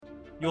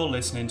You're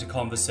listening to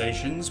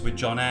Conversations with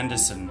John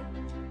Anderson,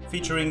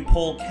 featuring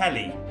Paul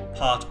Kelly,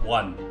 Part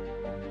 1.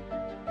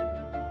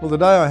 Well,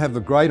 today I have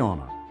the great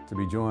honour to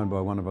be joined by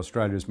one of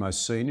Australia's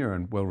most senior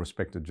and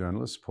well-respected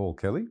journalists, Paul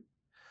Kelly.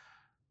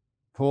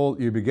 Paul,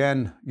 you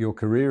began your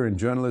career in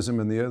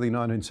journalism in the early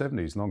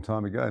 1970s, a long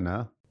time ago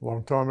now.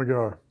 Long time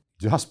ago.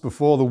 Just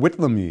before the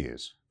Whitlam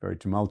years, very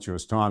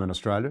tumultuous time in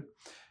Australia.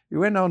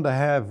 You went on to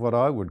have what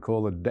I would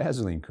call a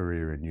dazzling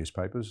career in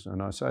newspapers,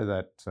 and I say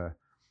that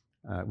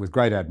with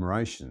great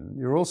admiration.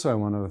 You're also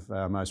one of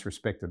our most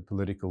respected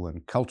political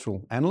and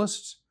cultural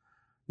analysts.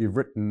 You've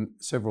written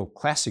several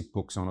classic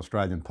books on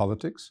Australian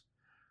politics.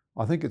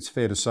 I think it's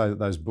fair to say that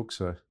those books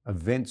are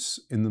events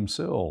in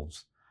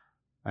themselves,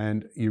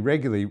 and you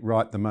regularly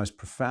write the most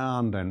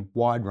profound and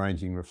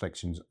wide-ranging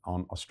reflections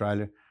on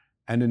Australia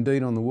and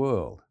indeed on the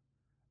world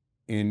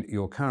in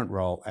your current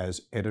role as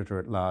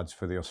editor-at-large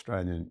for the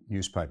Australian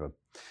newspaper.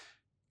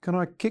 Can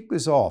I kick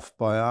this off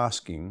by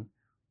asking,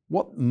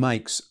 what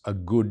makes a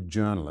good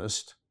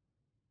journalist,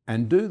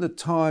 and do the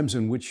times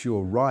in which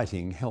you're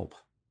writing help?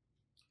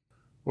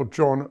 Well,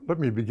 John, let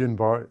me begin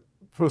by,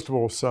 first of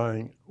all,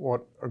 saying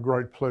what a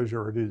great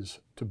pleasure it is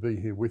to be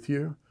here with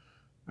you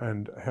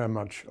and how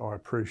much I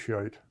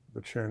appreciate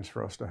the chance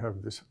for us to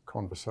have this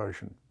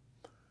conversation.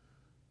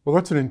 Well,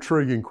 that's an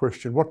intriguing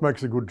question. What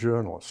makes a good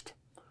journalist?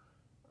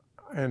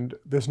 And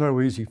there's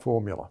no easy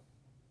formula.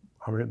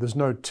 I mean, there's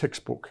no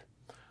textbook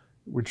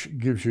which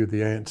gives you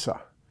the answer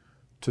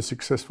to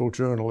successful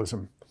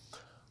journalism.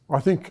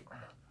 I think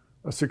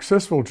a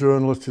successful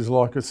journalist is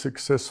like a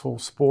successful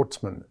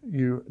sportsman.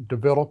 You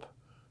develop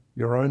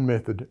your own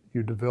method,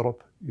 you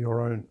develop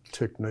your own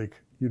technique,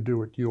 you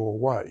do it your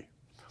way.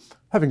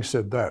 Having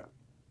said that,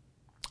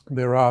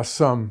 there are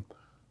some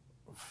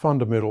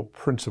fundamental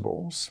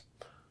principles,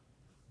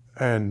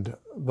 and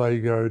they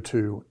go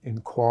to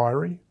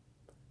inquiry,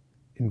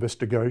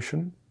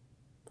 investigation,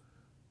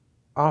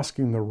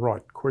 asking the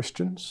right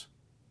questions,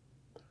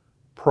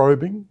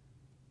 probing,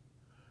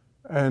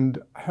 and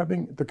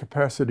having the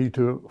capacity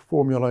to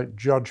formulate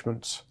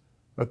judgments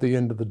at the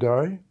end of the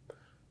day.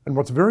 And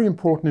what's very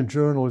important in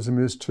journalism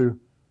is to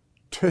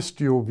test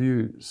your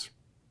views.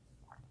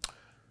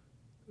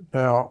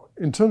 Now,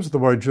 in terms of the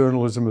way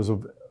journalism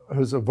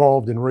has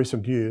evolved in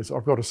recent years,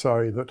 I've got to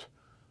say that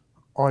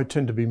I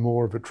tend to be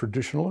more of a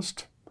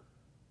traditionalist.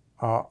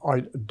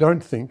 I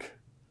don't think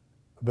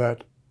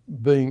that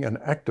being an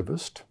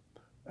activist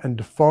and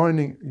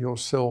defining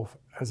yourself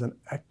as an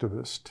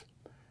activist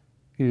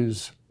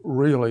is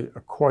really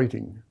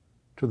equating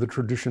to the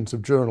traditions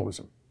of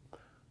journalism.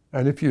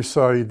 And if you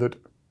say that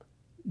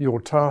your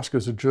task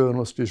as a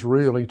journalist is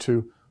really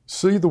to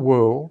see the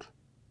world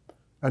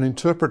and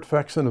interpret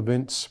facts and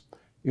events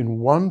in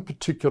one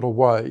particular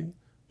way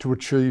to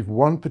achieve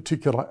one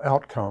particular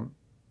outcome,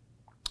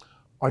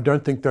 I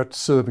don't think that's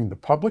serving the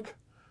public,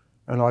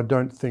 and I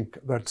don't think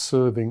that's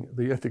serving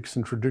the ethics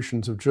and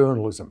traditions of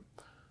journalism.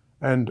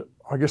 And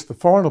I guess the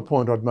final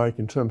point I'd make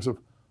in terms of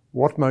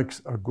what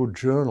makes a good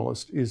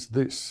journalist is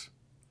this: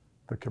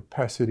 the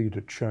capacity to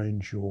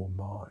change your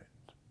mind.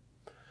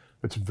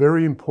 It's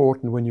very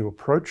important when you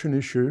approach an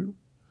issue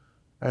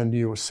and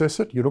you assess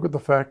it, you look at the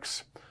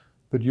facts,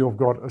 that you've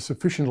got a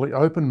sufficiently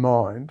open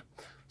mind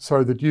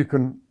so that you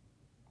can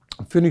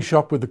finish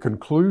up with a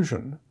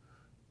conclusion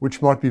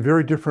which might be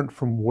very different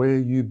from where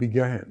you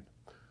began.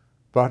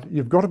 But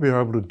you've got to be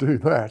able to do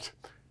that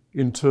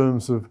in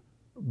terms of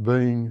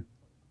being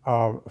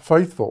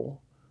faithful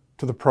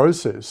to the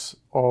process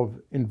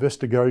of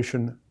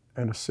investigation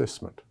and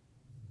assessment.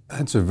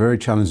 That's a very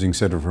challenging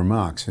set of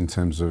remarks in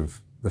terms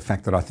of the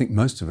fact that I think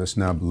most of us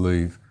now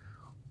believe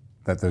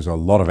that there's a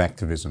lot of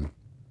activism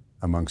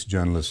amongst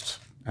journalists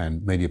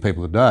and media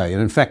people today.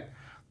 And in fact,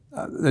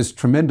 there's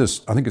tremendous,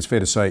 I think it's fair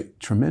to say,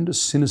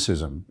 tremendous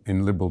cynicism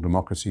in liberal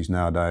democracies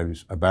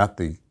nowadays about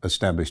the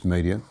established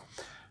media.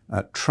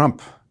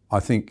 Trump, I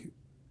think,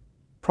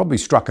 probably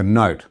struck a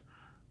note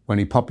when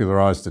he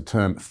popularised the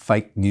term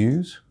fake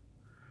news.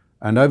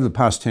 And over the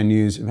past 10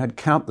 years, we've had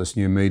countless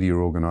new media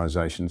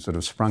organisations that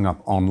have sprung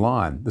up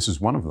online. This is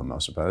one of them, I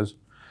suppose.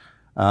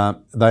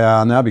 They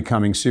are now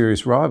becoming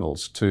serious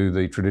rivals to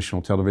the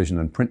traditional television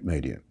and print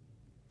media.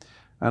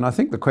 And I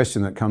think the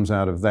question that comes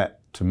out of that,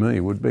 to me,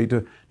 would be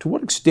to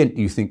what extent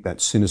do you think that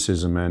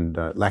cynicism and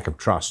lack of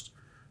trust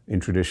in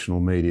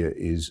traditional media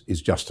is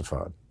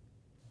justified?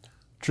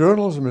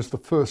 Journalism is the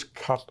first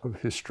cut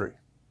of history.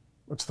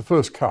 It's the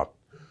first cut.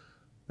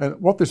 And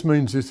what this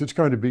means is it's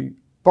going to be,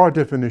 by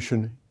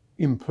definition,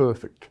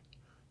 imperfect.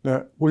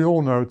 Now, we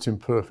all know it's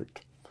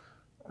imperfect.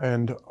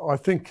 And I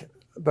think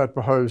that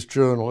behoves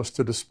journalists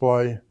to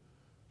display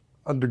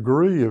a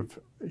degree of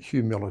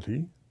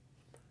humility.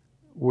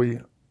 We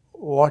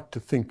like to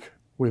think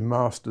we're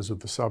masters of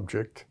the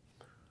subject,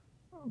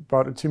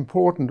 but it's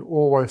important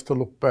always to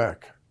look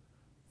back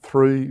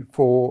 3,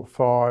 4,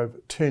 5,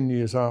 10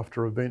 years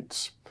after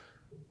events,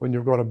 when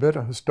you've got a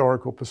better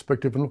historical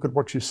perspective, and look at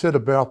what you said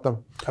about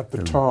them at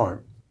the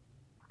time.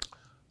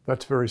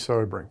 That's very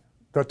sobering.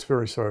 That's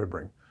very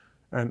sobering.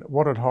 And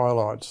what it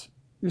highlights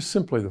is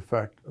simply the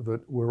fact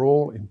that we're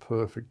all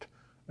imperfect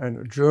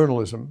And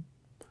journalism,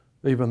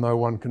 even though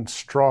one can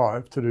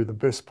strive to do the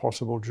best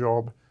possible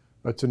job,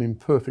 it's an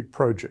imperfect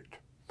project.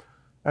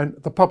 And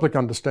the public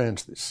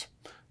understands this.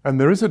 And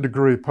there is a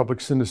degree of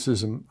public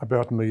cynicism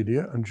about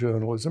media and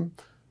journalism,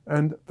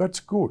 and that's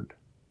good.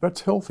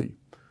 That's healthy.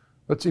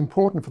 It's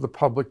important for the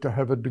public to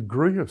have a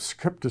degree of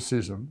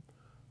scepticism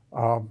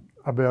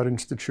about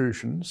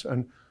institutions,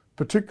 and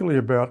particularly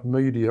about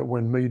media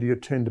when media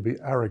tend to be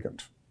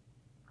arrogant.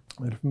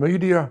 And if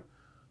media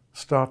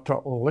start to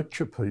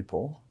lecture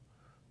people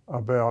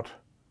about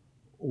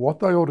what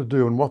they ought to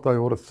do and what they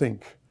ought to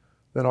think,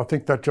 then I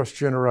think that just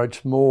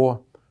generates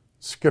more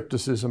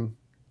scepticism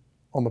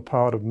on the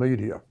part of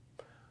media.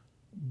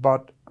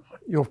 But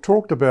you've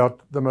talked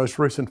about the most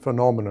recent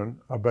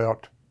phenomenon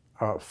about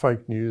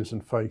fake news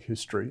and fake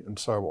history and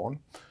so on.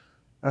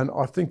 And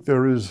I think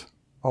there is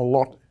a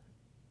lot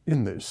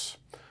in this.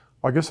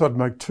 I guess I'd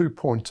make 2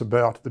 points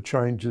about the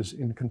changes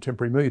in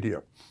contemporary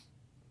media.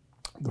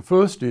 The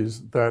first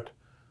is that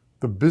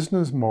the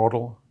business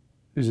model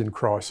is in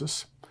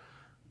crisis.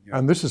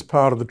 And this is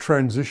part of the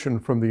transition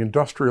from the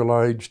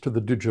industrial age to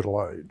the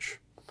digital age.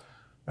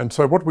 And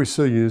so what we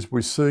see is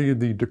we see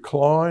the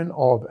decline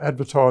of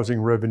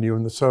advertising revenue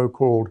in the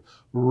so-called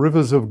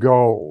rivers of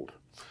gold,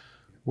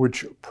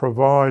 which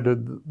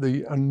provided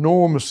the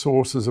enormous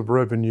sources of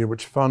revenue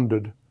which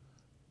funded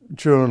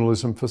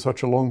journalism for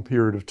such a long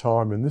period of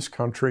time in this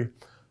country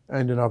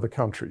and in other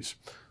countries.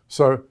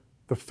 So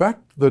the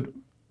fact that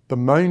the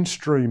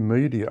mainstream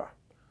media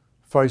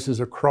faces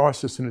a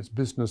crisis in its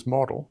business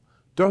model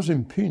does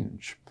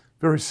impinge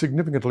very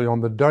significantly on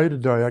the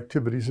day-to-day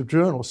activities of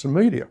journalists and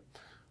media.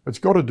 It's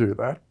got to do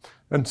that.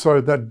 And so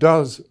that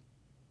does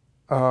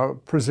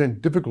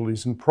present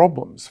difficulties and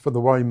problems for the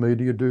way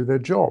media do their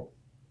job.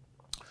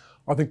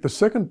 I think the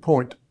second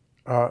point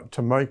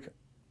to make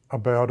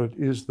about it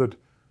is that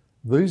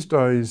these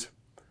days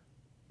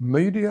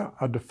media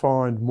are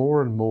defined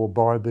more and more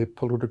by their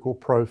political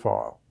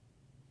profile.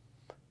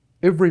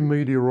 Every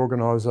media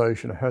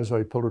organisation has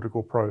a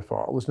political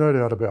profile. There's no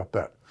doubt about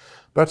that.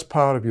 That's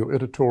part of your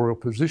editorial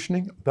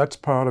positioning. That's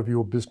part of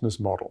your business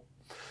model.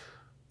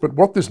 But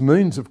what this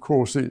means, of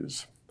course,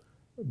 is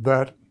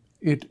that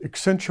it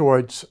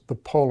accentuates the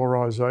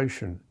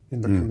polarisation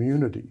in the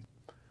community.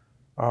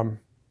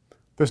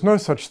 There's no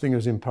such thing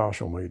as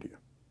impartial media,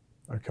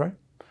 okay?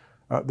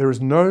 There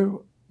is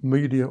no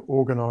media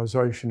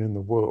organisation in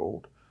the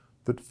world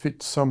that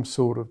fits some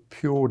sort of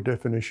pure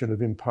definition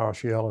of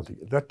impartiality.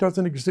 That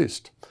doesn't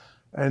exist.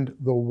 And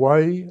the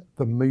way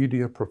the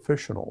media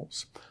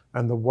professionals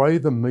and the way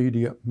the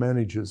media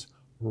managers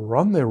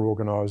run their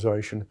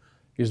organisation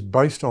is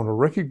based on a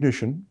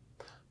recognition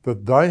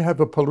that they have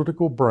a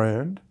political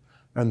brand,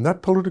 and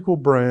that political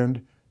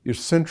brand is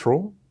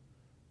central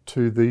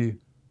to the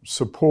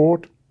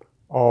support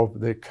of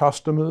their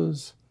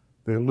customers,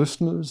 their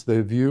listeners,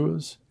 their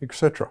viewers,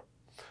 etc.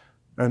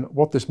 And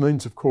what this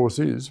means, of course,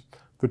 is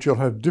that you'll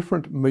have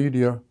different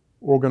media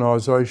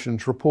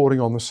organisations reporting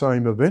on the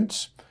same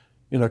events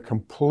in a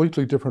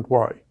completely different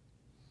way.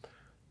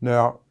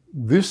 Now,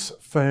 this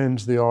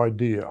fans the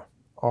idea,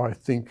 I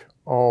think,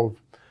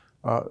 of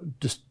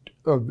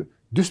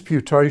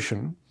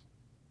disputation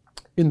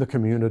in the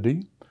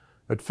community.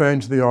 It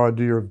fans the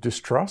idea of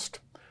distrust,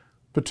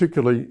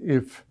 particularly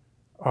if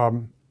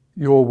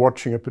you're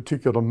watching a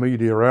particular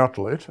media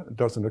outlet. It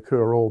doesn't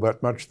occur all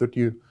that much that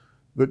you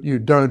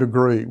don't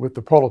agree with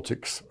the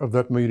politics of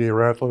that media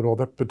outlet or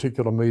that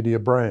particular media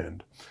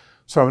brand.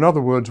 So in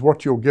other words,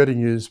 what you're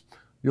getting is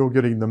you're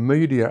getting the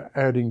media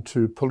adding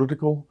to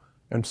political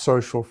and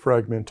social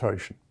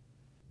fragmentation.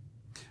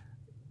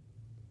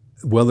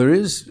 Well,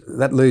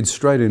 that leads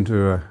straight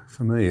into,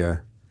 for me,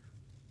 a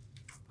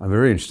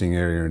very interesting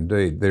area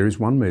indeed. There is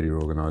one media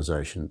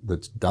organisation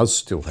that does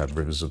still have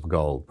rivers of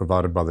gold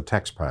provided by the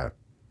taxpayer.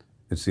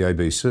 It's the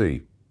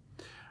ABC.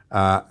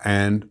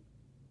 And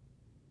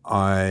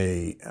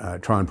I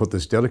try and put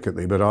this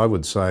delicately, but I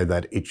would say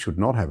that it should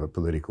not have a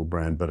political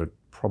brand, but it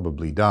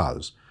probably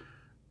does.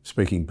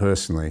 Speaking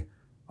personally,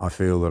 I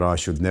feel that I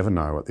should never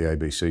know what the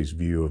ABC's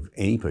view of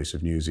any piece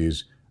of news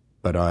is,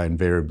 but I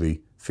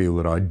invariably feel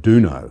that I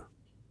do know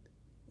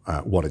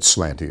what its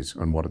slant is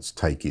and what its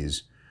take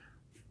is.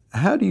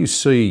 How do you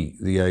see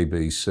the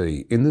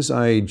ABC in this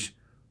age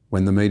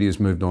when the media's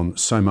moved on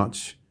so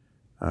much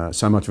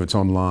of it's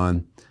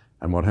online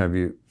and what have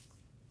you?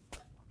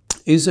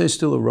 Is there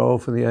still a role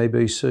for the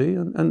ABC,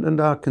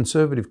 and are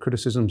conservative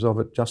criticisms of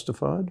it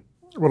justified?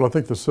 Well, I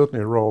think there's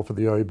certainly a role for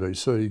the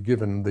ABC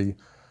given the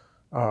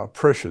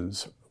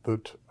pressures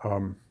that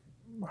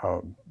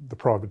the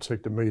private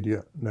sector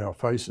media now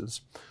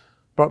faces.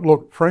 But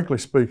look, frankly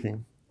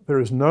speaking, there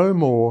is no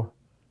more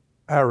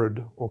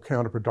arid or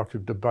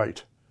counterproductive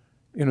debate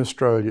in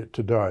Australia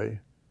today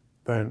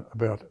than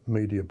about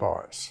media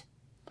bias.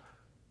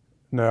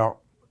 Now,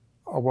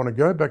 I want to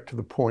go back to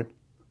the point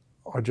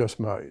I just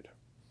made.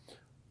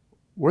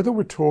 Whether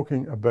we're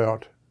talking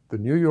about the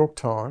New York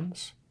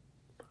Times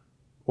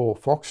or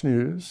Fox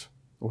News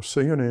or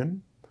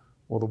CNN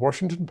or the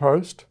Washington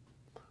Post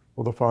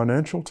or the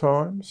Financial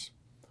Times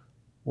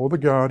or the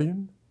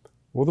Guardian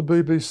or the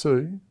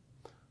BBC,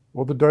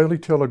 or the Daily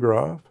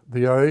Telegraph,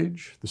 the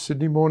Age, the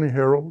Sydney Morning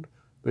Herald,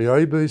 the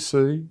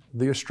ABC,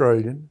 the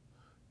Australian,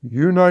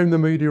 you name the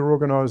media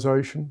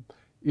organisation,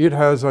 it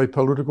has a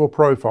political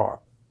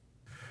profile.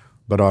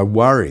 But I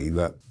worry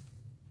that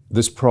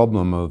this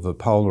problem of the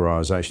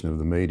polarisation of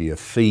the media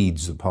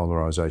feeds the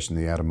polarisation,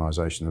 the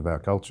atomisation of our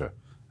culture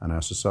and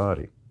our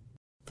society.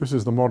 This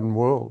is the modern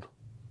world.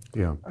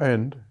 Yeah.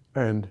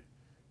 And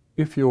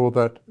if you're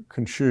that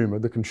consumer,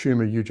 the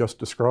consumer you just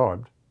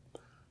described,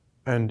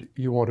 and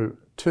you want to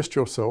test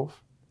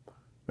yourself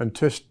and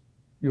test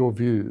your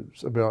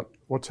views about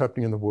what's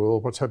happening in the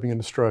world, what's happening in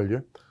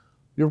Australia,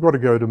 you've got to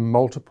go to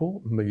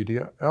multiple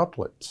media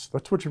outlets.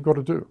 That's what you've got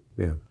to do.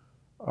 Yeah.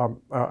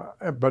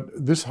 But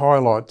this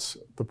highlights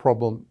the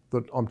problem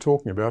that I'm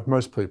talking about.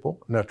 Most people,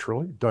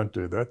 naturally, don't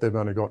do that. They've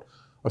only got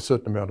a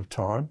certain amount of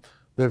time.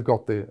 They've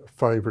got their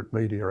favourite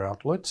media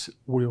outlets.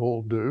 We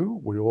all do.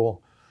 We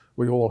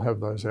all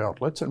have those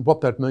outlets. And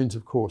what that means,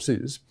 of course,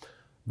 is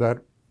that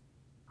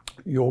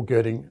you're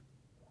getting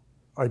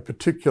a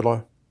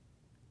particular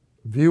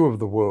view of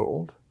the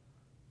world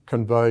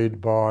conveyed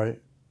by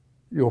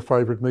your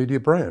favourite media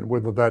brand,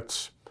 whether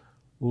that's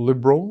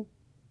liberal,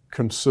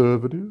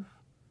 conservative,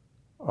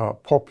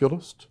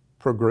 populist,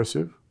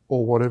 progressive,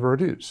 or whatever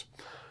it is.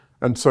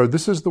 And so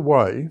this is the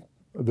way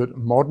that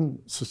modern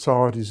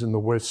societies in the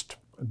West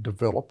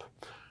develop,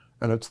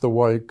 and it's the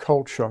way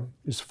culture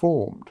is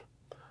formed.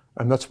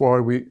 And that's why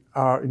we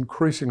are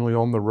increasingly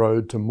on the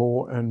road to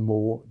more and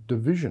more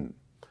division,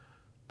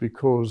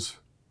 because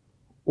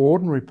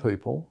ordinary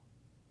people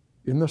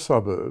in the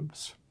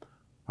suburbs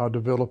are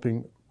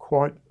developing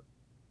quite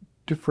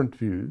different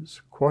views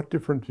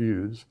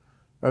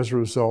as a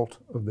result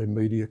of their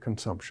media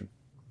consumption.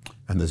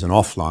 And there's an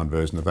offline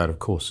version of that, of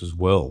course, as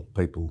well.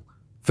 People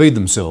feed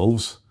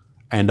themselves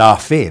and are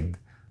fed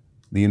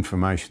the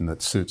information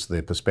that suits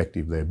their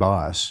perspective, their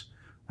bias,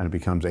 and it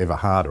becomes ever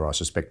harder, I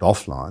suspect,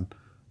 offline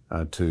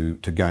to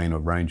gain a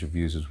range of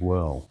views as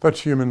well.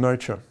 That's human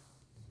nature.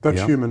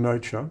 That's human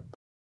nature.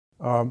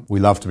 We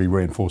love to be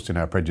reinforced in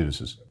our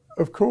prejudices.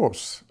 Of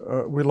course,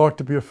 we like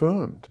to be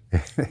affirmed. We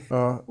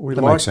That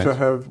like makes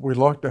sense. we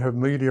like to have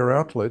media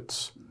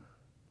outlets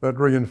that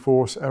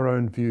reinforce our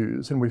own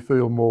views, and we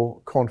feel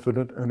more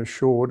confident and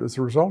assured as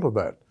a result of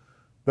that.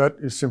 That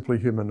is simply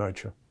human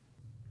nature.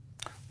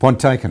 Point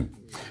taken.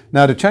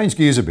 Now, to change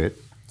gears a bit,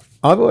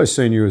 I've always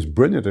seen you as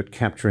brilliant at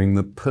capturing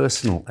the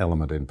personal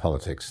element in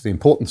politics, the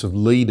importance of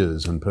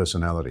leaders and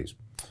personalities.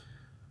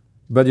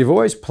 But you've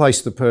always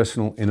placed the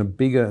personal in a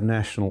bigger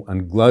national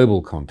and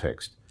global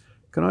context.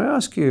 Can I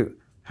ask you,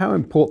 how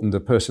important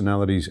are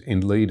personalities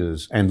in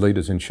leaders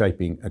in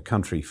shaping a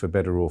country for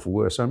better or for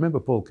worse? I remember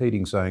Paul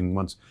Keating saying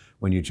once,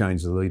 when you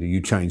change the leader, you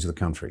change the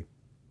country.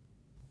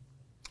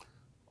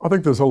 I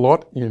think there's a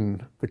lot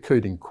in the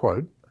Keating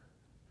quote.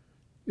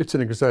 It's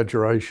an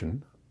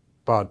exaggeration,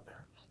 but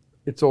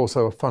it's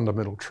also a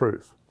fundamental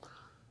truth.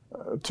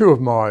 Two of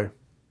my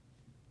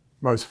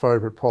most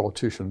favourite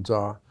politicians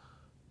are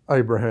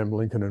Abraham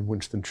Lincoln and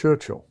Winston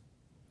Churchill.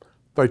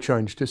 They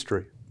changed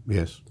history.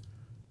 Yes.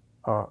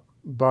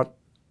 But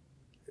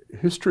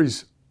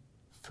history's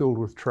filled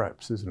with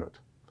traps, isn't it?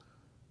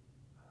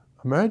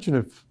 Imagine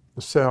if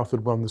the South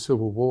had won the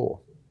Civil War.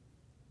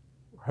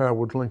 How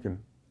would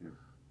Lincoln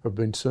have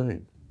been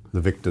seen?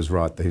 The victors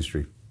write the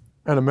history.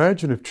 And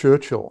imagine if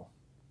Churchill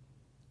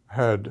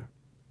had,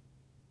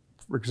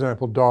 for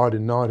example, died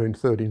in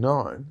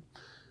 1939,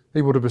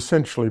 he would have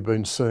essentially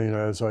been seen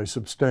as a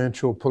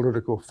substantial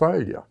political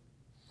failure.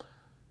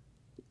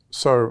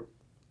 So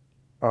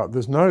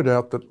there's no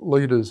doubt that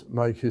leaders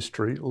make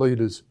history,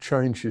 leaders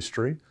change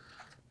history,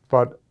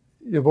 but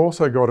you've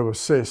also got to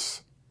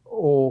assess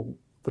all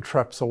the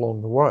traps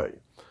along the way.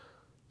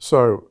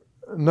 So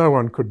no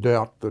one could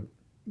doubt that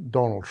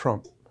Donald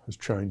Trump has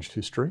changed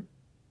history.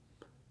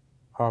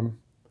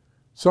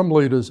 Some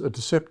leaders are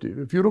deceptive.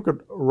 If you look at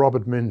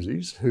Robert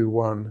Menzies, who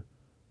won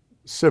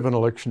 7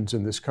 elections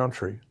in this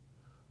country,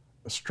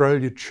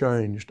 Australia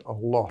changed a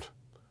lot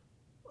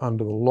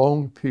under the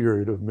long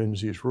period of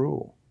Menzies'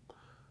 rule.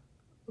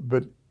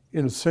 But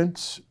in a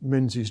sense,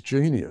 Menzies'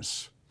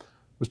 genius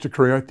was to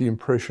create the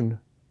impression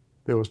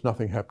there was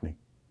nothing happening.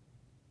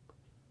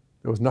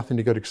 There was nothing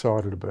to get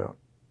excited about.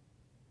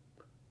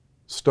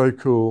 Stay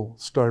cool,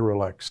 stay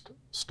relaxed,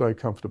 stay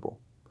comfortable.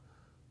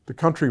 The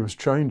country was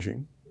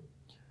changing,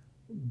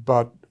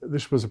 but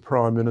this was a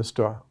Prime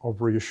Minister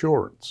of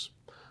reassurance.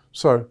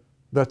 So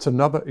that's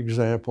another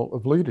example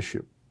of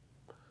leadership.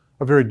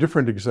 A very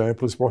different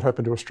example is what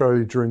happened to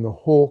Australia during the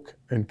Hawke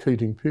and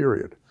Keating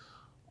period.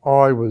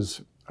 I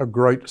was a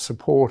great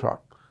supporter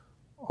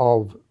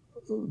of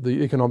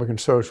the economic and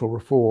social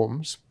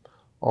reforms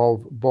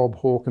of Bob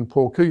Hawke and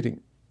Paul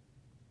Keating.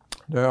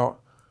 Now,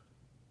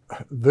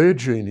 their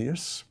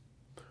genius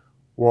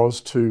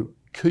was to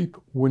keep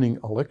winning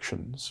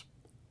elections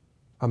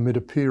amid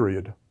a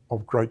period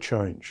of great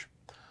change.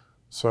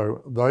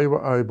 So they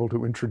were able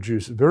to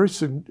introduce very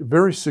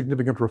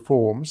significant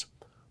reforms,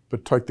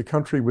 but take the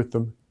country with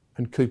them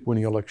and keep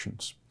winning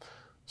elections.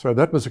 So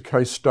that was a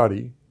case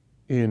study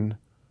in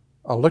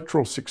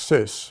electoral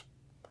success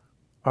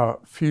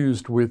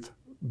fused with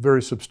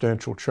very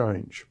substantial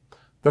change.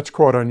 That's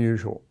quite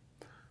unusual.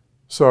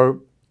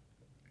 So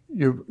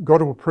you've got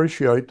to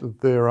appreciate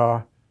that there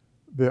are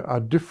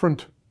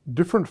different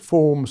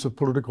forms of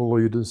political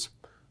leaders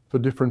for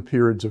different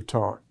periods of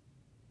time.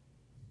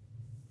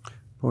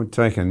 Point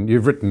taken.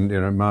 You've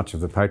written, March of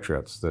the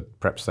Patriots, that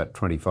perhaps that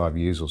 25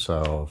 years or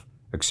so of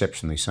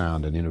exceptionally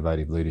sound and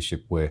innovative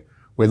leadership where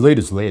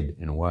leaders led,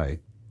 in a way,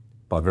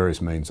 by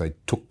various means. They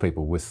took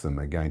people with them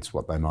against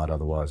what they might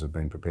otherwise have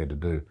been prepared to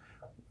do.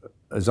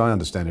 As I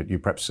understand it, you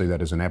perhaps see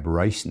that as an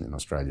aberration in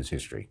Australia's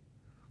history,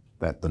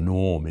 that the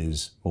norm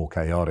is more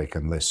chaotic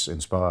and less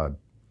inspired.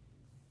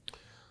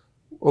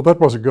 Well, that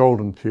was a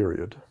golden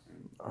period.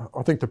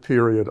 I think the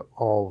period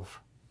of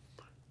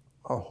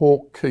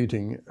Hawke,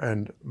 Keating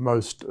and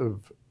most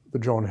of the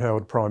John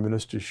Howard Prime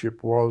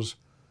Ministership was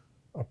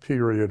a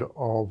period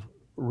of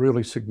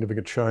really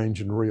significant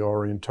change and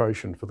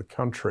reorientation for the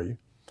country.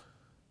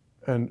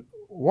 And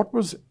what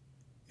was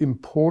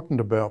important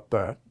about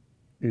that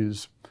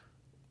is,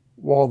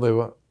 while there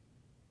were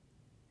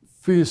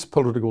fierce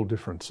political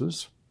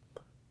differences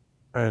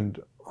and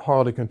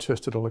highly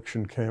contested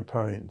election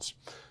campaigns,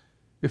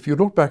 if you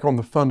look back on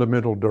the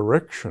fundamental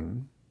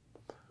direction,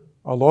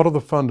 a lot of the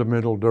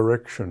fundamental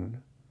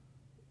direction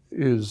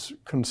is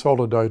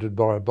consolidated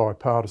by a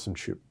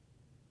bipartisanship.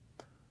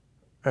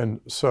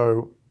 And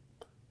so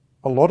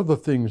a lot of the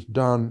things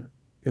done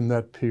in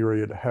that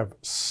period have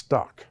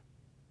stuck.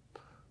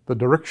 The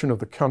direction of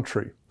the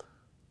country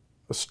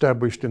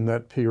established in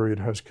that period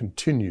has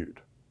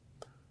continued.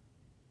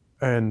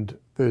 And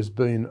there's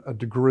been a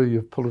degree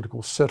of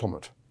political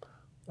settlement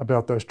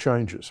about those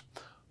changes.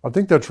 I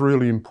think that's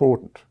really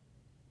important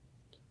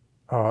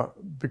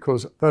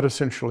because that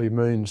essentially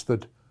means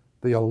that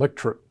the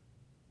electorate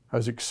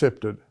has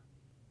accepted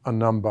a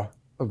number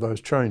of those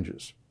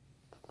changes.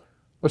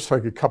 Let's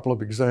take a couple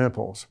of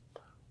examples.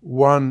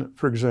 One,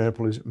 for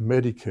example, is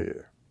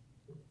Medicare.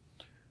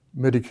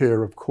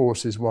 Medicare, of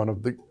course, is one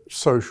of the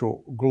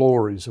social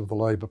glories of the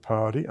Labor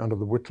Party under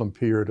the Whitlam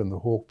period and the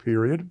Hawke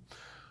period,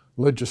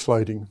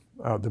 legislating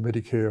the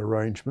Medicare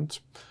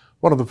arrangements.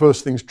 One of the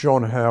first things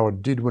John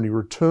Howard did when he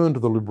returned to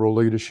the Liberal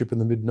leadership in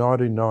the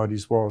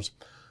mid-1990s was,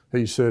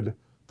 he said,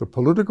 the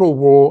political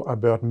war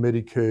about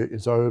Medicare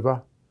is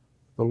over.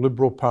 The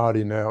Liberal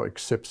Party now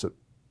accepts it.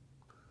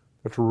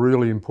 That's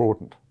really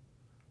important,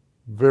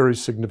 very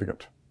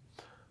significant.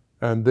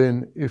 And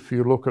then if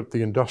you look at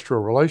the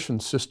industrial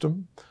relations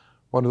system,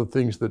 one of the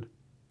things that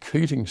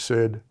Keating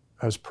said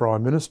as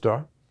Prime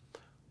Minister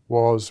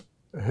was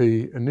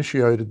he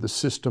initiated the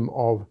system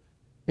of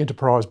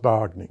enterprise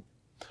bargaining.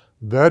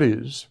 That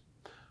is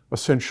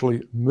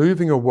essentially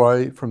moving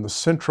away from the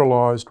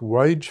centralised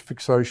wage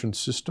fixation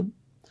system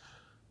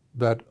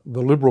that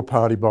the Liberal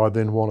Party by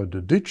then wanted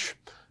to ditch,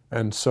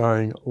 and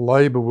saying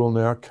Labor will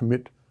now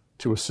commit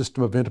to a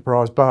system of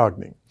enterprise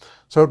bargaining.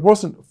 So it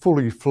wasn't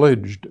fully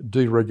fledged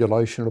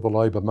deregulation of the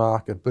labour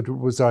market, but it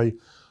was a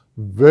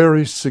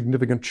very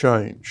significant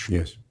change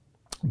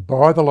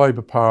by the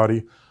Labor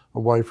Party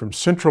away from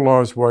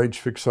centralised wage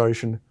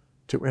fixation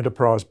to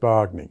enterprise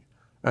bargaining.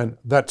 And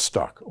that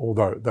stuck,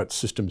 although that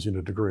system's in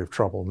a degree of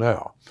trouble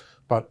now.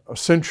 But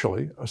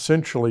essentially,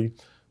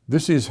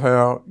 this is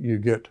how you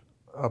get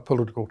a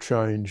political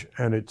change,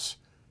 and it's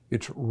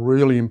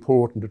really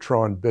important to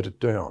try and bed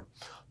it down.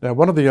 Now,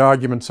 one of the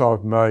arguments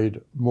I've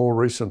made more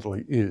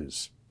recently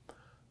is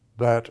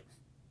that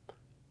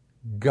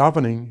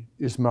governing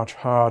is much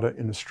harder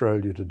in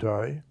Australia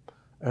today,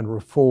 and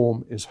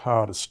reform is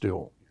harder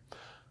still.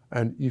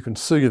 And you can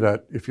see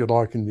that, if you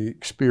like, in the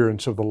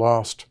experience of the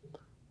last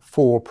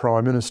 4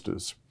 Prime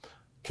Ministers: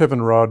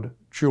 Kevin Rudd,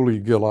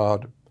 Julia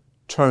Gillard,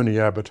 Tony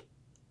Abbott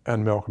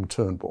and Malcolm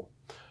Turnbull.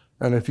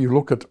 And if you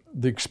look at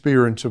the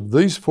experience of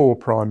these 4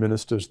 Prime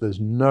Ministers, there's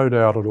no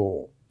doubt at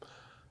all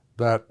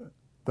that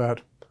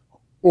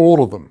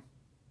all of them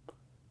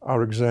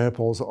are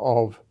examples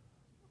of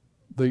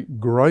the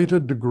greater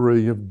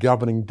degree of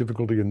governing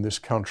difficulty in this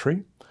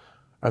country,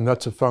 and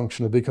that's a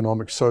function of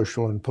economic,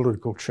 social and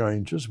political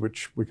changes,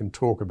 which we can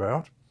talk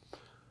about.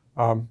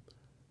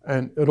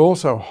 And it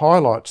also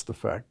highlights the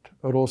fact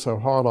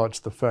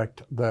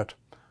that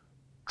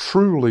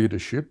true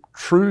leadership,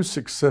 true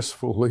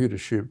successful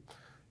leadership,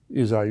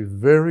 is a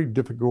very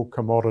difficult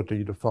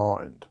commodity to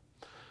find.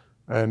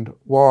 And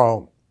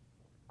while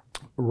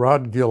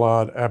Rudd,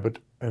 Gillard, Abbott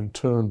and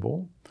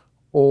Turnbull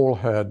all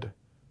had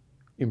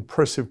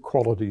impressive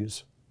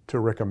qualities to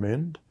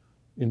recommend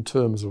in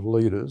terms of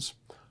leaders,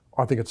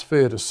 I think it's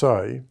fair to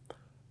say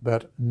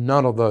that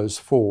none of those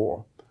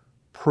 4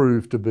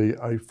 proved to be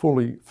a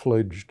fully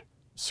fledged,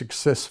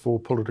 successful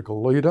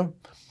political leader.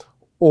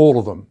 All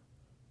of them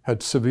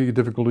had severe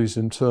difficulties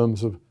in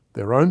terms of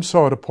their own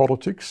side of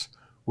politics,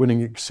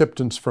 winning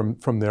acceptance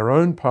from their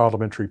own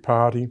parliamentary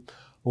party,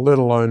 let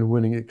alone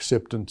winning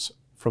acceptance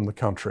from the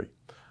country.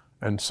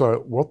 And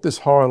so what this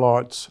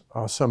highlights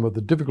are some of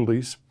the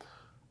difficulties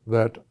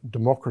that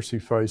democracy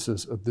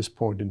faces at this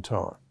point in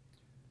time.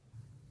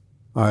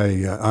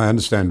 I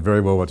understand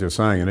very well what you're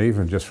saying, and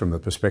even just from the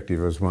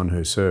perspective as one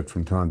who served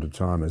from time to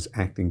time as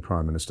acting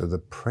Prime Minister, the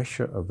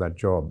pressure of that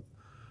job,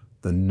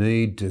 the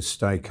need to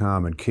stay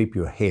calm and keep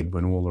your head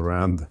when all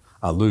around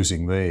are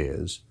losing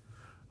theirs,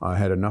 I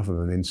had enough of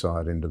an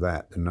insight into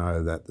that to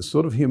know that the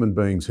sort of human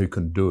beings who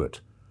can do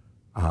it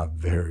are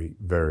very,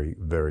 very,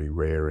 very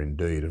rare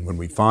indeed. And when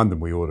we find them,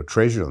 we ought to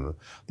treasure them.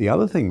 The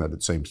other thing that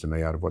it seems to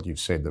me out of what you've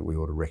said that we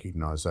ought to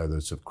recognise, though,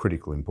 that's of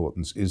critical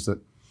importance, is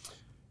that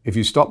if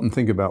you stop and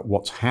think about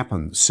what's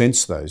happened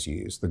since those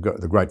years, the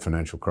great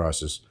financial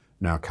crisis,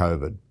 now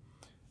COVID,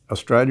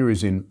 Australia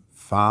is in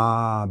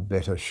far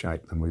better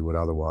shape than we would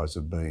otherwise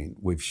have been.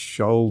 We've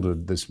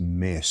shouldered this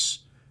mess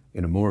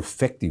in a more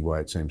effective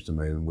way, it seems to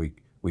me, than we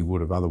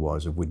would have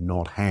otherwise if we'd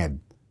not had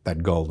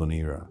that golden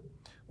era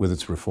with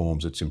its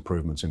reforms, its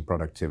improvements in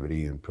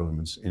productivity,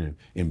 improvements in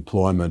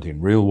employment, in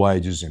real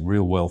wages, in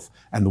real wealth,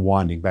 and the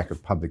winding back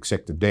of public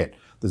sector debt.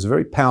 There's a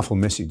very powerful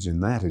message in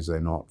that, is there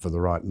not, for the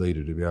right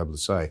leader to be able to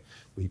say,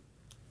 we've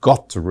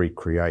got to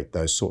recreate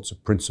those sorts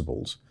of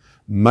principles,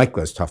 make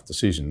those tough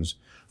decisions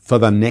for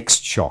the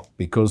next shock,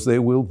 because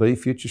there will be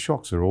future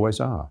shocks, there always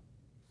are.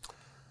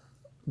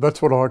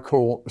 That's what I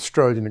call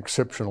Australian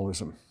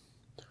exceptionalism.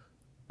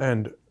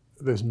 And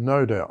there's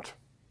no doubt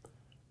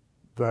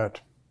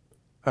that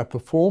our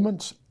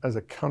performance as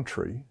a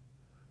country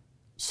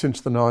since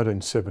the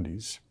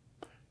 1970s,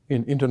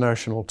 in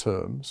international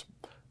terms,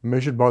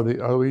 measured by the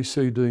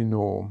OECD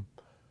norm,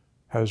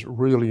 has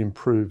really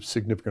improved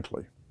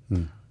significantly.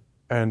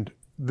 And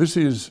this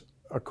is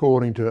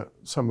according to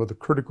some of the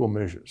critical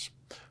measures.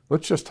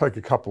 Let's just take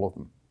a couple of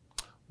them.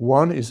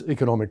 One is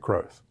economic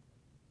growth.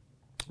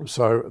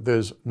 So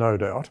there's no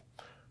doubt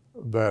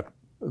that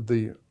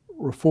the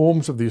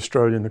reforms of the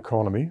Australian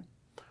economy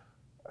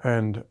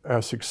and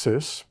our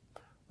success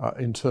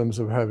in terms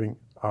of having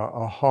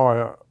a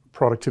higher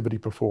productivity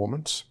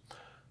performance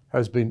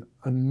has been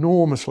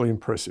enormously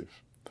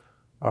impressive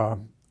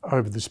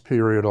over this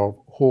period of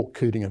Hawke,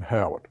 Keating and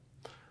Howard.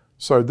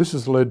 So this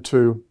has led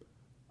to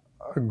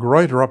a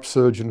greater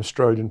upsurge in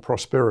Australian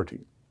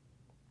prosperity.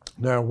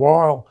 Now,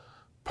 while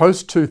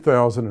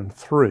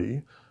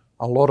post-2003,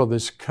 a lot of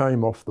this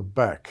came off the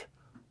back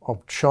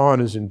of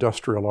China's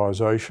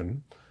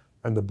industrialisation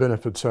and the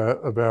benefits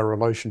of our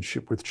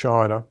relationship with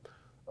China,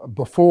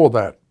 before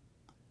that,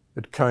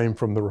 it came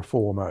from the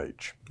reform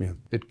age. Yeah.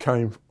 It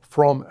came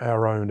from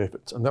our own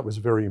efforts, and that was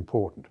very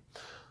important.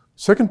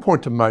 Second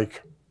point to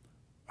make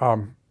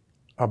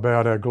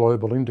about our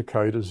global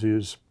indicators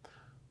is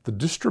the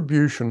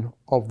distribution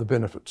of the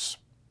benefits.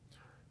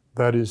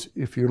 That is,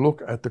 if you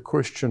look at the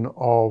question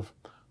of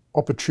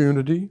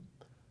opportunity,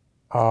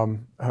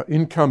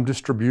 income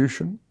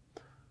distribution,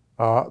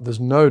 there's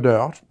no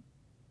doubt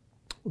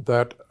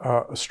that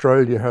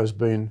Australia has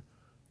been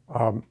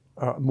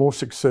more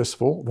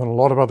successful than a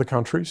lot of other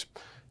countries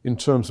in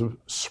terms of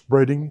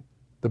spreading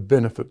the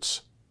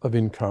benefits of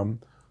income,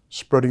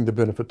 spreading the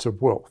benefits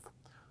of wealth.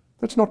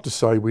 That's not to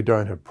say we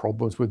don't have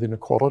problems with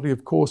inequality.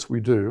 Of course we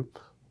do.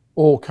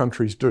 All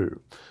countries do.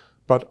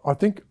 But I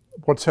think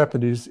what's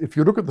happened is, if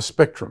you look at the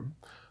spectrum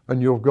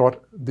and you've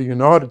got the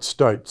United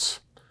States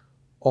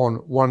on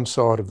one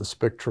side of the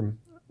spectrum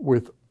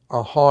with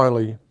a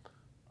highly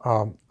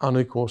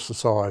unequal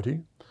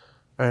society,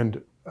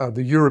 and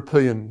the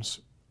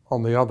Europeans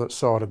on the other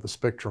side of the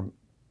spectrum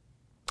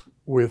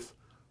with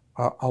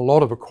a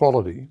lot of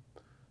equality,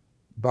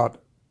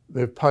 but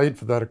they've paid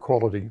for that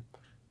equality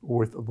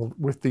with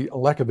the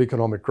lack of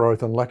economic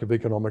growth and lack of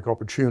economic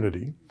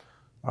opportunity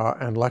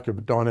and lack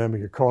of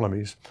dynamic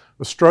economies.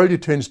 Australia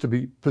tends to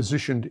be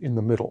positioned in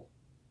the middle.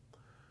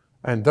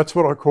 And that's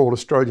what I call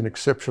Australian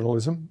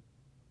exceptionalism.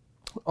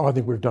 I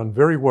think we've done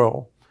very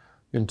well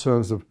in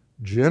terms of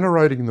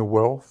generating the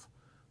wealth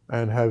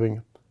and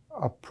having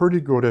a pretty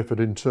good effort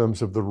in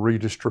terms of the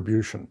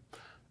redistribution.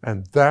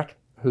 And that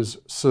has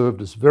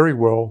served us very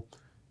well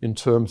in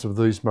terms of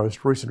these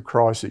most recent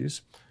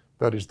crises.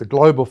 That is the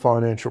global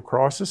financial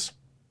crisis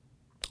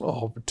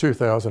of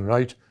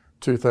 2008,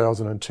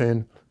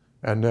 2010,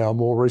 and now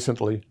more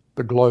recently,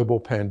 the global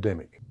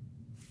pandemic.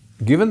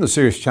 Given the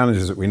serious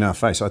challenges that we now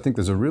face, I think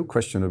there's a real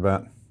question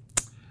about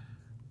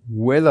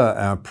whether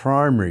our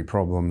primary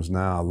problems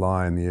now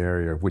lie in the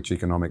area of which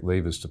economic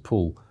levers to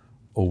pull,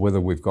 or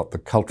whether we've got the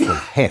cultural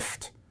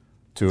heft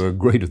to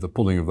agree to the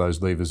pulling of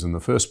those levers in the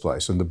first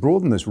place. And to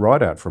broaden this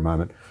right out for a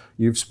moment,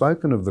 you've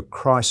spoken of the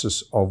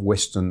crisis of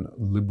Western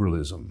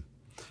liberalism.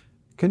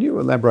 Can you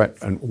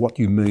elaborate on what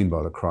you mean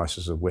by the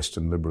crisis of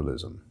Western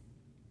liberalism?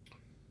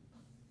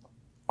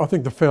 I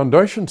think the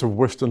foundations of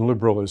Western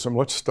liberalism,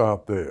 let's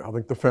start there. I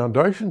think the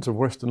foundations of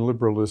Western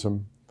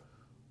liberalism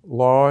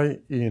lie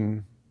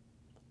in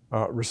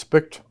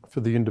respect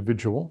for the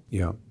individual,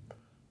 yeah,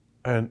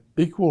 and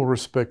equal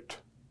respect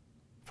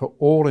for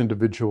all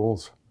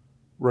individuals,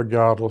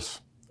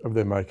 regardless of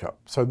their makeup.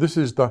 So this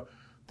is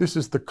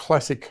the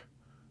classic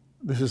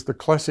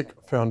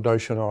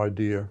foundation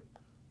idea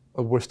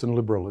of Western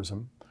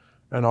liberalism,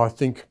 and I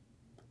think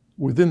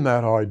within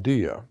that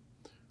idea,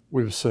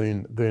 we've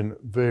seen then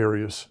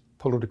various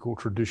political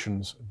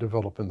traditions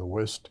develop in the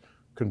West,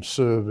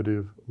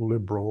 conservative,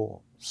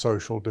 liberal,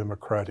 social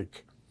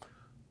democratic,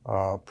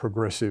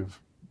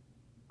 progressive,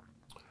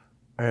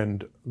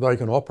 and they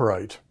can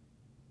operate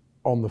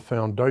on the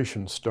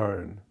foundation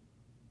stone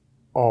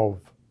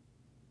of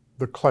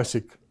the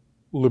classic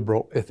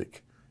liberal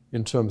ethic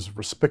in terms of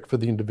respect for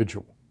the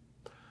individual.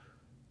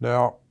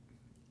 Now,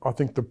 I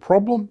think the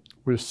problem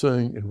we're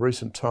seeing in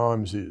recent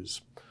times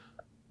is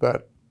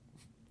that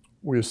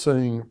we're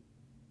seeing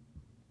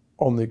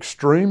on the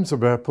extremes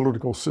of our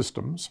political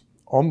systems,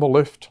 on the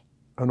left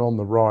and on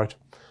the right,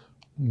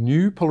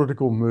 new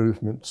political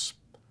movements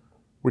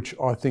which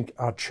I think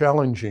are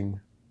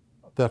challenging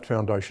that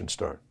foundation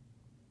stone.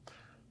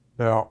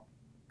 Now,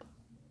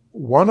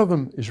 one of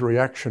them is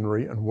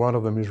reactionary and one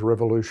of them is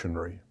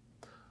revolutionary.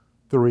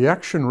 The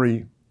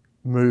reactionary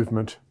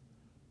movement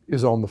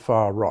is on the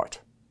far right.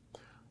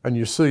 And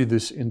you see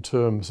this in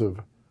terms of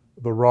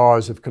the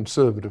rise of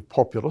conservative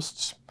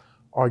populists.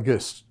 I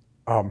guess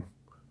the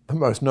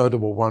most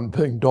notable one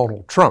being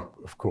Donald Trump,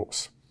 of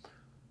course.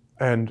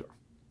 And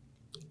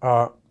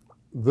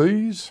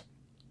these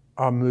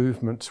are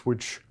movements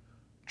which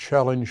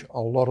challenge a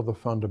lot of the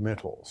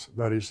fundamentals.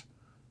 That is,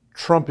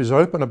 Trump is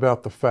open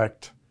about the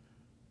fact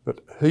that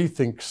he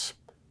thinks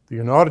the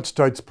United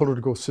States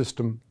political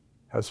system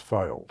has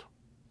failed,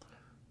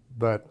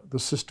 that the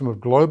system of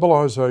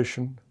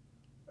globalisation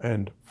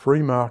and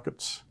free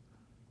markets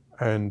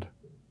and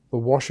the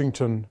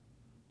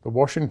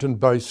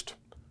Washington-based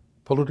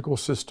political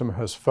system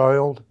has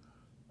failed,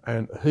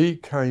 and he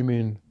came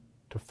in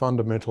to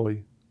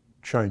fundamentally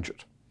change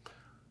it.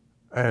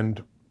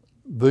 And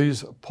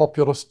these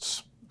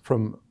populists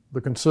from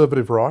the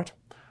conservative right,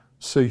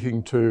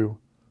 seeking to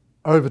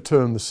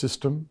overturn the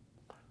system,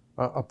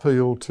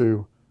 appeal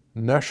to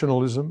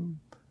nationalism,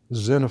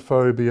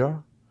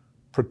 xenophobia,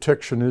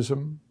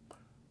 protectionism,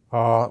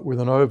 with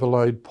an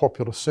overlaid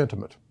populist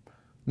sentiment.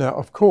 Now,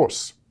 of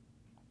course,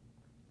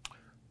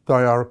 they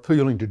are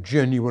appealing to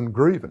genuine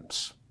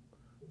grievance.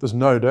 There's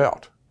no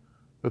doubt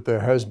that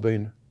there has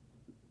been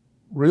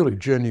really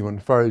genuine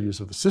failures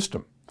of the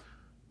system.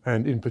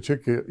 And in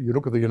particular, you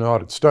look at the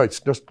United States,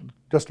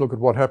 just look at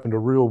what happened to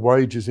real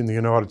wages in the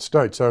United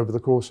States over the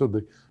course of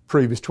the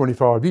previous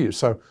 25 years.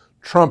 So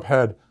Trump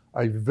had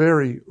a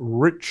very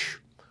rich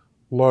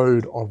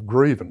load of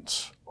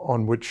grievance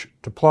on which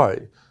to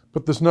play.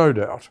 But there's no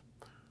doubt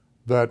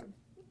that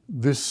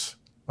this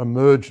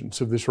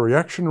emergence of this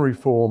reactionary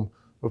form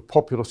of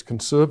populist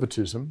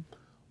conservatism,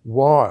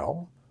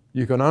 while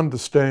you can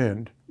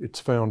understand its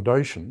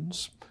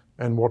foundations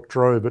and what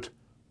drove it,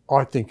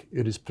 I think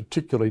it is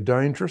particularly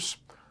dangerous,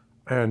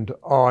 and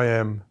I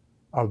am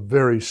a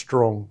very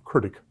strong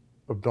critic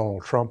of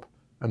Donald Trump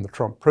and the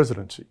Trump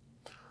presidency.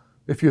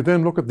 If you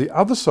then look at the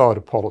other side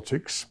of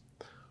politics,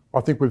 I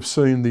think we've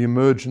seen the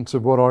emergence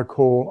of what I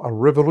call a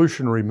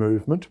revolutionary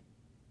movement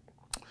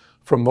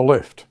from the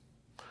left.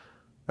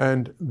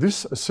 And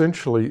this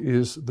essentially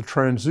is the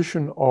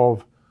transition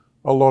of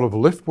a lot of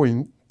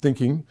left-wing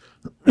thinking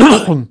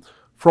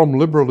from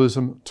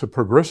liberalism to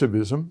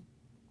progressivism,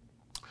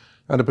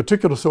 and a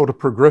particular sort of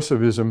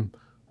progressivism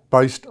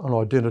based on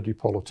identity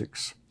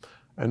politics.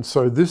 And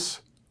so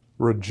this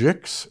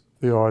rejects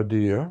the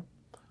idea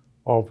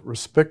of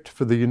respect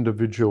for the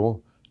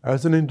individual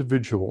as an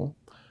individual,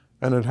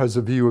 and it has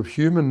a view of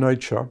human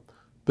nature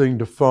being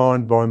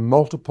defined by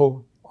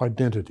multiple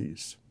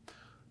identities.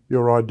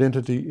 Your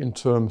identity in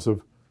terms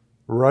of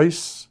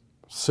race,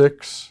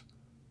 sex,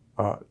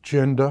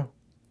 gender,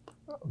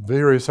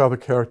 various other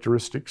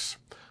characteristics,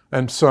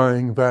 and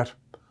saying that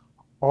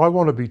I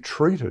want to be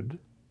treated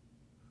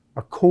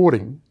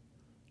according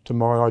to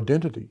my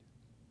identity.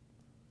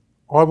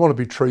 I want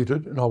to be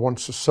treated, and I want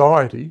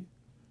society,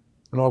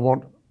 and I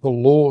want the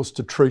laws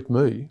to treat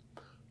me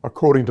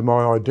according to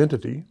my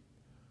identity,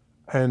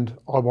 and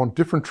I want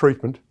different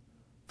treatment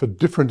for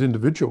different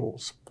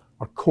individuals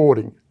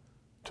according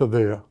to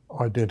their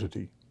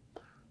identity.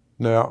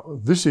 Now,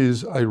 this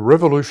is a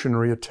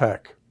revolutionary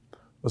attack,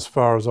 as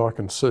far as I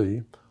can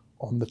see,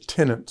 on the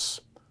tenets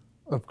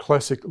of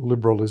classic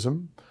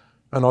liberalism.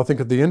 And I think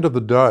at the end of the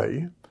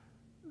day,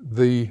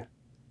 the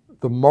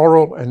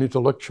moral and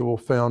intellectual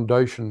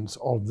foundations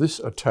of this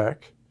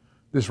attack,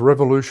 this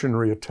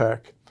revolutionary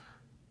attack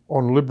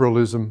on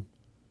liberalism,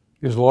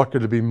 is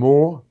likely to be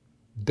more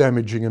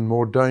damaging and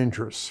more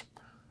dangerous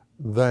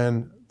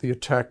than the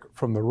attack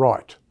from the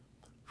right,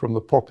 from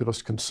the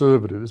populist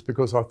conservatives,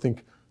 because I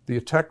think the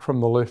attack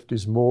from the left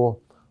is more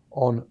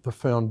on the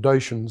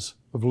foundations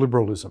of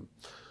liberalism.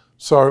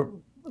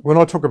 So when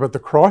I talk about the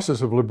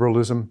crisis of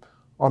liberalism,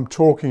 I'm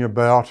talking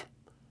about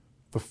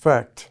the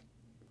fact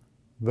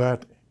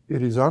that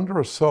it is under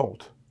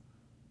assault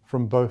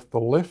from both the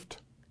left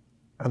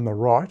and the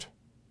right,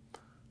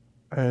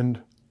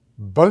 and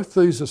both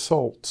these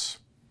assaults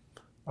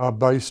are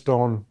based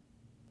on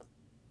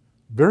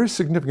very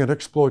significant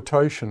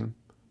exploitation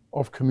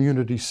of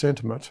community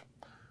sentiment,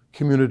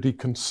 community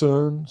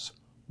concerns,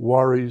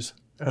 worries,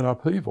 and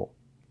upheaval.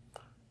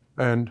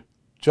 And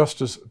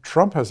just as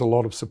Trump has a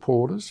lot of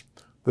supporters,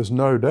 there's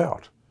no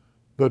doubt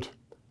that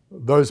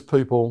those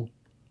people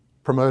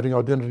promoting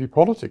identity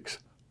politics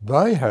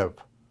they have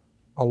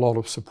a lot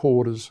of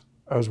supporters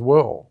as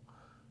well.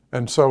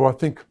 And so I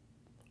think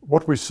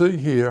what we see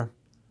here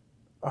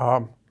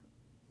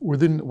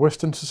within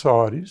Western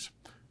societies,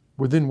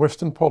 within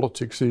Western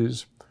politics,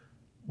 is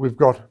we've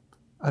got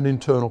an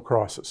internal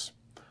crisis.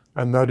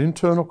 And that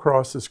internal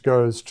crisis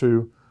goes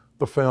to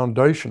the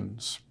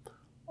foundations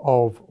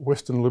of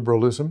Western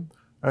liberalism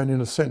and,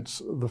 in a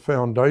sense, the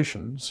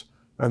foundations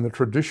and the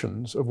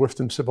traditions of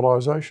Western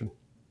civilization.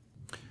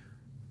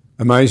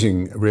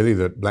 Amazing, really,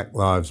 that Black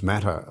Lives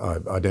Matter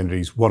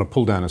identities want to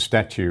pull down a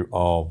statue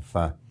of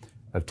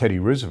Teddy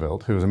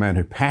Roosevelt, who was a man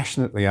who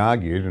passionately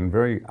argued and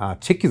very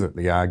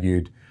articulately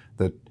argued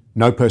that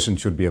no person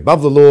should be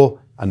above the law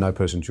and no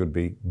person should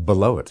be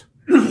below it.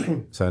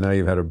 So now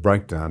you've had a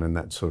breakdown in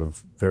that sort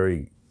of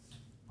very,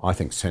 I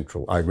think,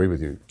 central, I agree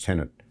with you,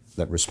 tenet,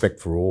 that respect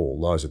for all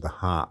lies at the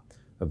heart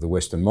of the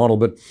Western model.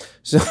 But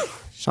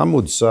some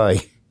would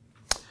say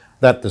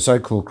that the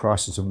so-called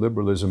crisis of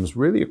liberalism is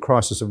really a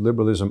crisis of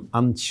liberalism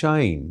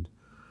unchained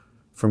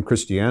from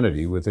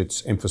Christianity, with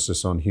its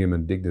emphasis on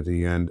human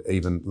dignity and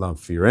even love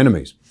for your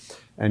enemies.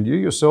 And you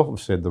yourself have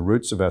said the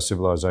roots of our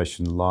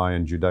civilization lie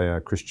in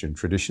Judeo-Christian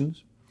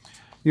traditions.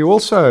 You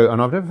also,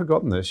 and I've never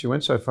forgotten this, you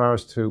went so far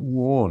as to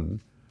warn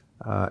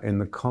in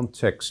the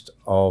context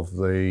of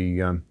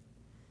the,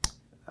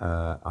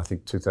 I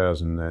think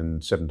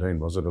 2017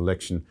 was it,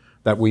 election,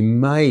 that we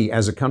may,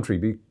 as a country,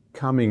 be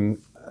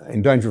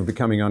in danger of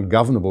becoming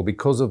ungovernable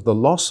because of the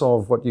loss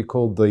of what you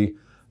called the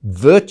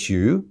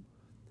virtue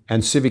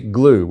and civic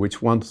glue,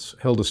 which once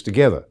held us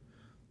together.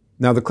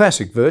 Now, the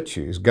classic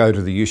virtues go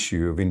to the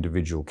issue of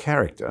individual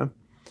character,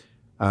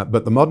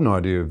 but the modern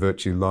idea of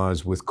virtue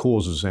lies with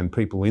causes and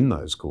people in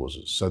those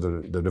causes. So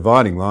the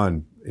dividing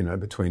line,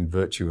 between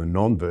virtue and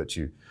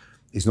non-virtue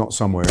is not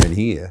somewhere in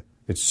here.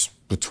 It's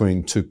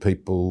between two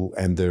people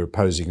and their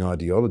opposing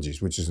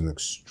ideologies, which is an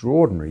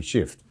extraordinary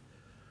shift.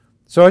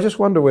 So I just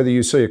wonder whether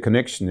you see a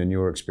connection in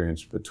your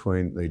experience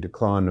between the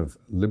decline of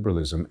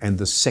liberalism and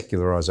the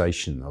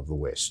secularisation of the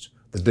West,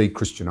 the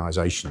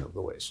de-Christianisation of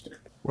the West.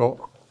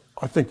 Well,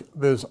 I think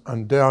there's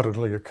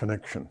undoubtedly a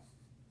connection,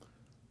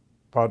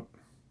 but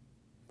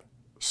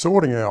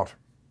sorting out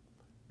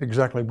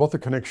exactly what the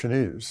connection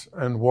is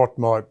and what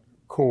might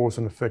cause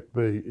and effect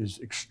be is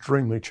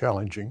extremely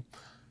challenging,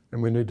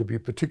 and we need to be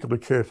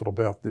particularly careful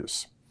about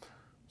this.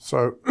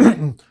 So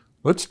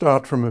let's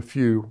start from a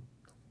few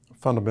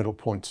fundamental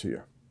points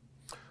here.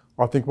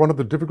 I think one of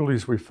the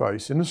difficulties we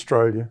face in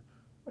Australia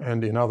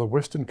and in other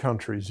Western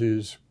countries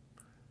is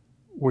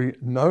we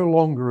no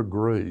longer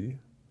agree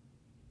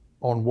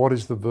on what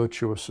is the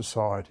virtue of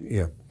society.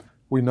 Yeah.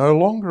 We no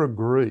longer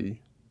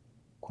agree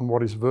on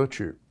what is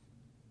virtue.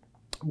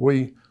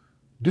 We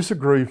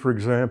disagree, for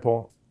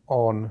example,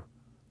 on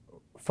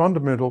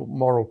fundamental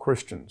moral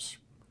questions.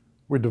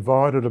 We're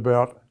divided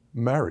about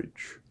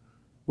marriage.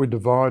 We're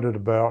divided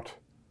about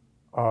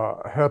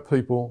how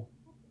people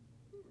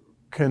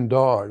can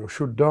die or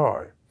should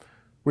die.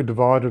 We're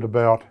divided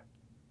about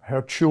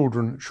how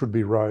children should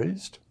be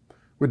raised.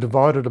 We're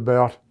divided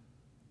about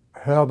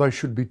how they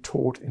should be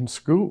taught in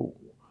school,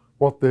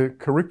 what their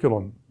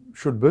curriculum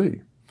should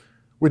be.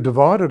 We're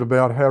divided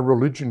about how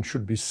religion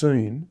should be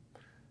seen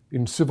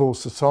in civil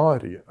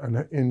society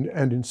and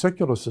in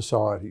secular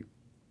society.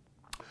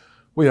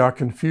 We are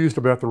confused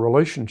about the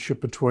relationship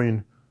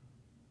between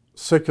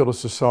secular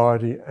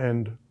society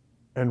and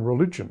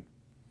religion.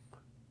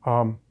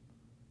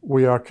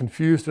 We are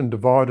confused and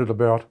divided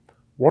about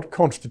what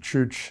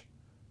constitutes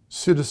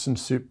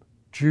citizenship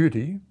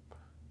duty,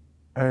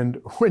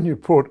 and when you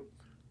put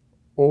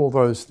all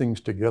those things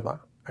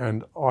together,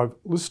 and I've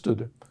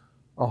listed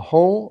a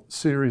whole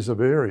series of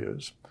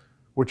areas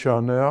which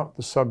are now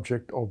the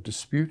subject of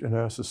dispute in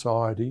our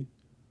society,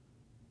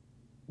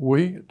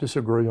 we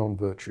disagree on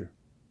virtue.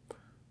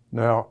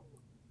 Now,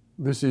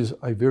 this is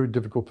a very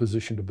difficult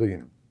position to be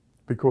in,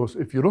 because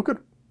if you look at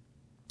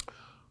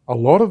a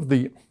lot of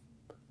the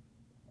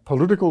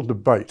political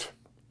debate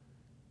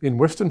in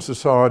Western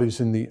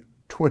societies in the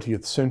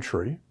 20th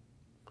century,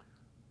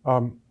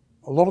 a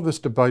lot of this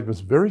debate was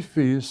very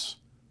fierce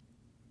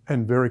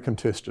and very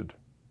contested,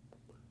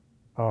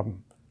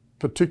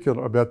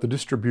 particularly about the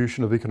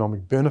distribution of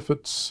economic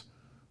benefits,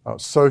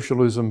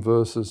 socialism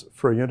versus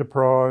free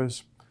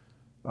enterprise,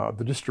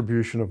 the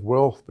distribution of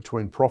wealth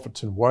between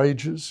profits and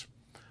wages,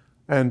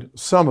 and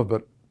some of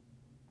it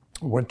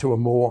went to a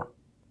more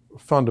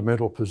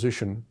fundamental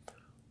position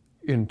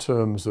in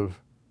terms of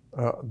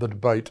the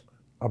debate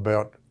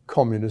about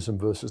communism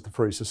versus the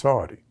free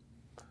society.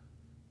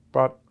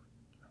 But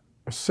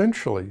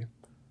essentially,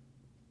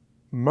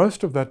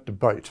 most of that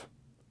debate,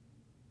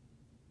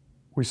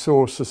 we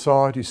saw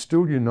society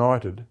still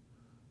united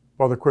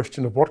by the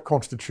question of what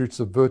constitutes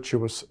a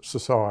virtuous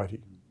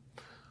society.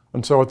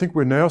 And so I think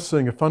we're now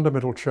seeing a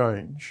fundamental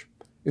change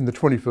in the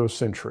 21st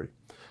century.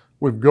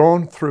 We've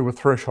gone through a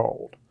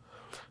threshold.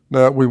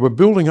 Now, we were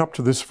building up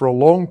to this for a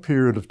long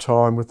period of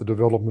time with the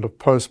development of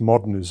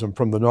postmodernism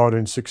from the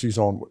 1960s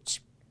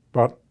onwards.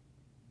 But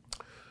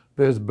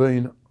there's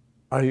been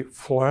a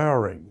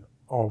flowering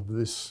of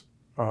this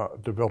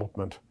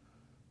development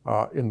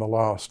in the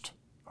last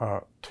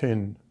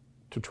 10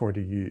 to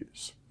 20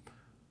 years.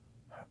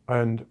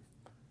 And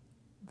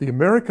the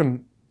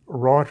American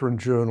writer and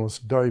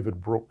journalist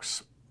David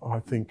Brooks, I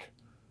think,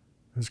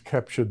 has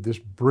captured this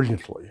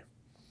brilliantly.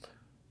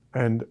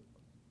 And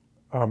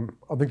I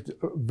think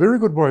a very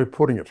good way of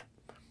putting it.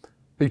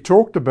 He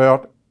talked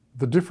about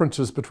the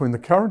differences between the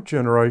current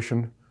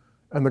generation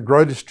and the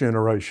greatest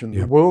generation,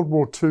 the World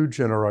War II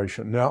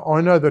generation. Now, I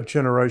know that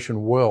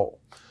generation well.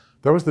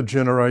 That was the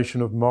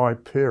generation of my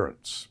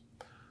parents.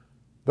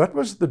 That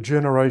was the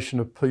generation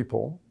of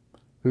people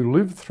who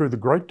lived through the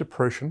Great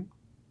Depression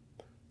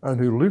and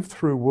who lived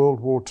through World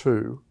War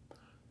II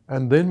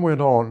and then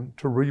went on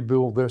to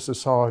rebuild their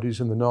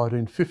societies in the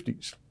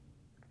 1950s.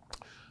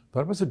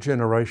 That was a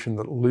generation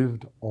that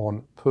lived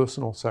on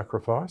personal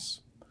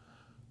sacrifice,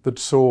 that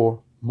saw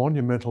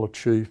monumental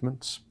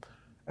achievements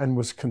and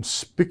was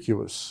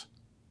conspicuous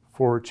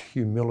for its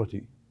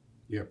humility.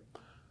 Yep.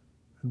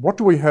 And what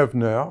do we have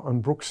now?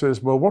 And Brooks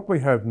says, well, what we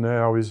have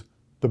now is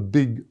the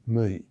big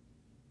me.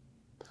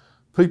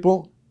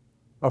 People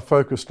are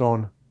focused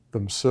on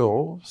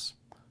themselves,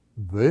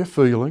 their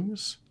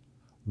feelings,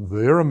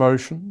 their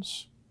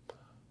emotions,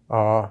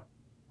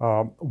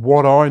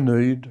 what I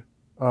need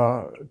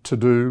to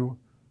do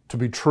to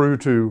be true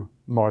to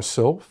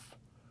myself,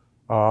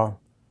 how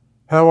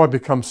I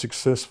become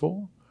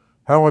successful,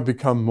 how I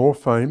become more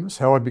famous,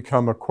 how I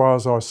become a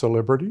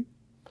quasi-celebrity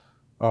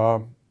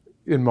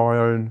in my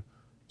own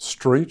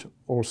street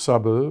or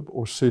suburb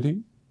or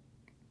city.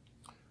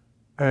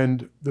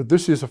 And that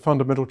this is a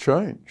fundamental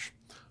change.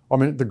 I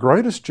mean, the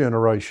greatest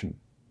generation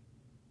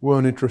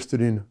weren't interested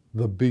in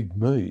the big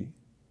me.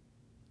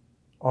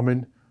 I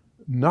mean,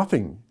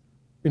 nothing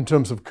in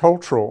terms of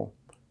cultural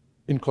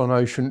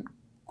inclination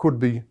could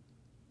be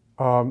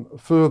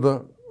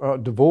further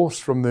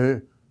divorced from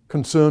their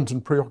concerns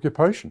and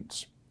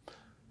preoccupations.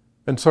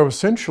 And so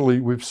essentially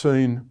we've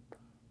seen,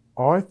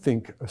 I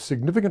think, a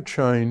significant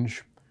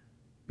change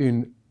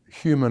in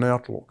human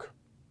outlook,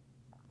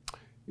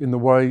 in the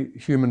way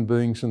human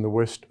beings in the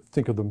West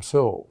think of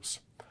themselves.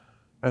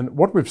 And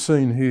what we've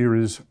seen here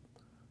is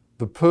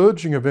the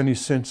purging of any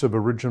sense of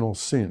original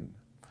sin.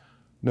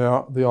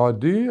 Now, the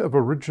idea of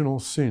original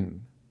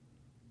sin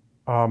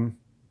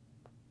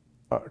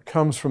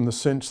comes from the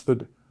sense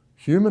that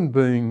human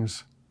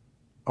beings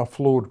are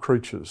flawed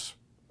creatures.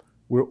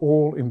 We're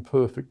all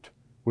imperfect.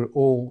 We're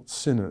all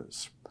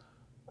sinners.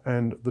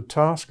 And the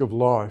task of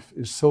life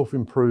is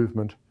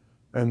self-improvement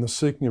and the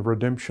seeking of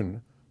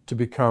redemption to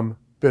become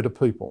better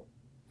people.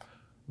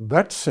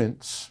 That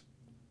sense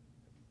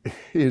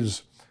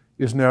is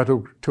now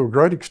to a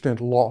great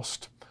extent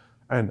lost,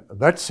 and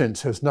that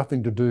sense has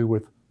nothing to do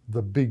with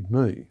the big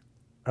me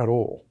at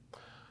all.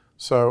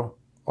 So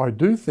I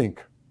do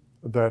think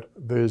that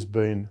there's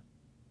been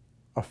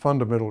a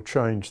fundamental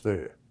change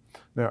there.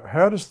 Now,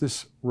 how does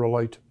this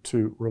relate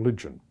to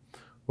religion?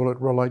 Well, it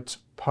relates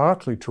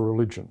partly to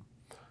religion,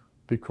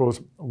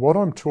 because what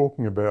I'm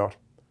talking about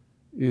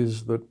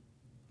is that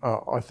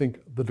I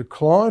think the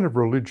decline of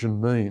religion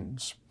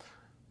means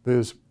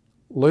there's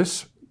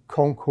less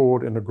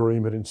concord and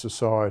agreement in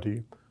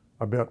society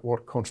about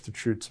what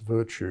constitutes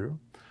virtue.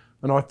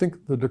 And I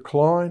think the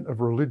decline of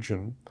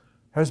religion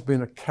has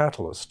been a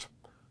catalyst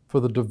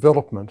for the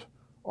development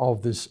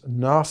of this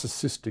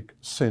narcissistic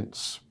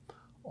sense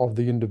of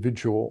the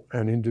individual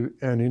and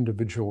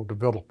individual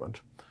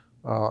development,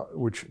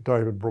 which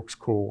David Brooks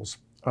calls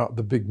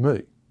the big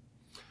me.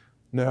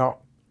 Now,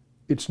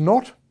 it's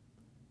not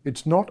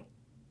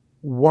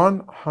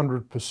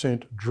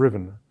 100%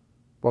 driven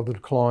by the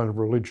decline of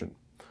religion.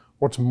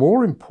 What's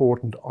more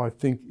important, I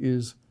think,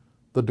 is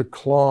the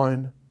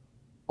decline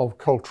of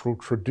cultural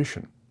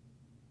tradition.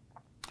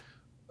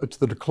 It's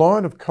the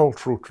decline of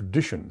cultural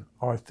tradition,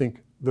 I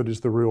think, that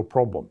is the real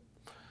problem.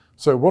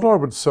 So what I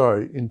would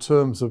say in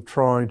terms of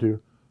trying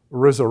to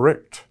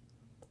resurrect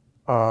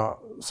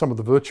some of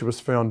the virtuous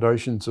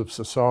foundations of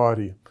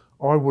society,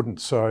 I wouldn't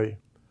say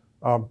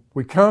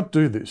we can't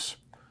do this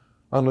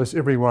unless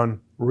everyone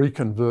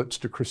reconverts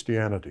to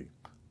Christianity.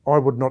 I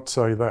would not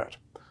say that.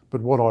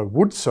 But what I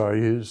would say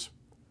is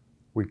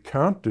we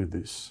can't do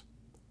this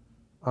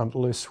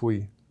unless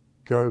we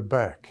go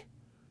back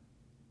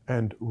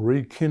and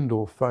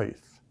rekindle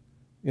faith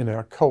in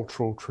our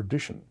cultural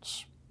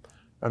traditions.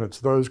 And it's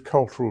those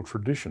cultural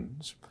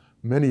traditions,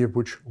 many of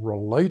which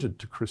related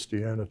to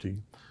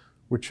Christianity,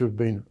 which have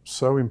been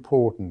so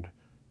important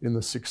in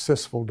the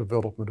successful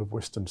development of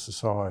Western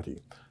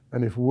society.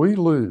 And if we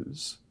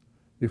lose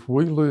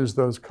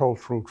those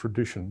cultural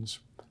traditions,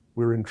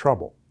 we're in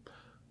trouble.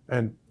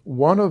 And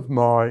one of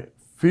my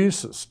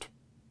fiercest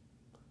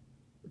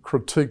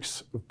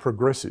critiques of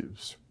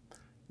progressives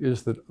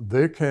is that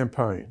their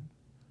campaign,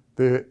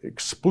 their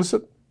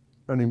explicit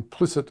and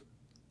implicit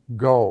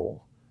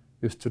goal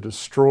is to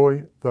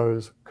destroy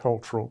those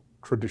cultural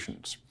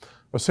traditions.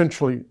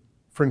 Essentially,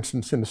 for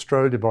instance, in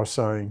Australia, by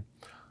saying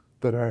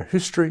that our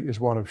history is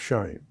one of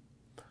shame,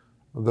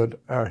 that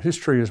our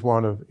history is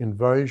one of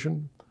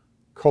invasion,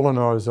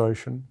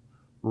 colonisation,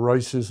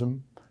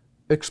 racism,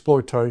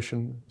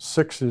 exploitation,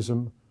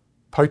 sexism,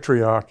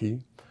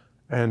 patriarchy,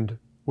 And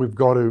we've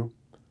got to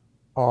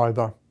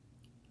either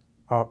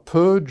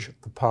purge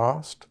the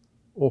past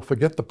or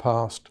forget the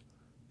past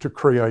to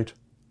create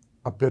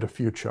a better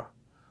future.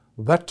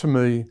 That to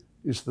me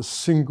is the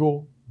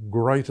single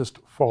greatest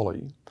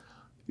folly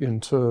in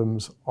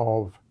terms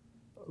of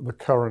the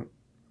current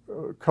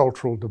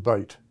cultural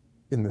debate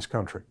in this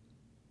country.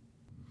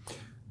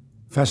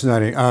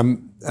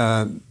 Fascinating.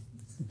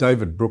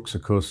 David Brooks,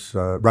 of course,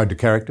 Road to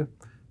Character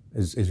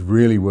is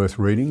really worth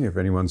reading if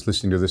anyone's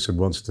listening to this and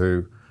wants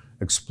to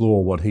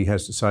explore what he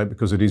has to say,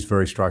 because it is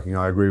very striking.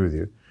 I agree with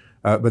you.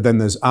 But then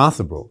there's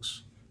Arthur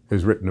Brooks,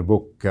 who's written a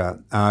book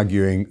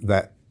arguing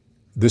that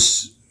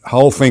this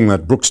whole thing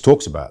that Brooks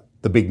talks about,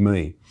 the big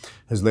me,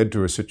 has led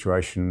to a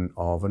situation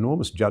of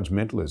enormous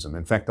judgmentalism.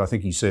 In fact, I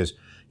think he says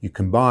you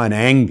combine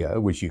anger,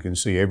 which you can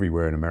see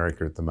everywhere in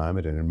America at the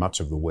moment and in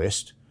much of the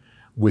West,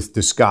 with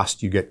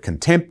disgust, you get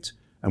contempt.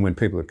 And when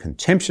people are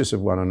contemptuous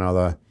of one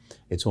another,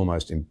 it's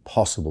almost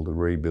impossible to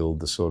rebuild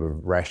the sort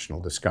of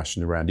rational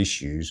discussion around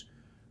issues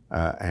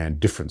and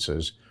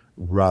differences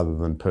rather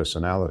than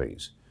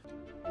personalities.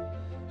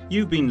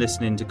 You've been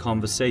listening to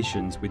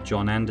Conversations with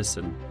John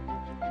Anderson.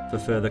 For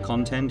further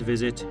content,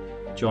 visit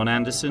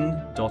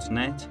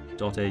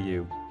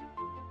johnanderson.net.au.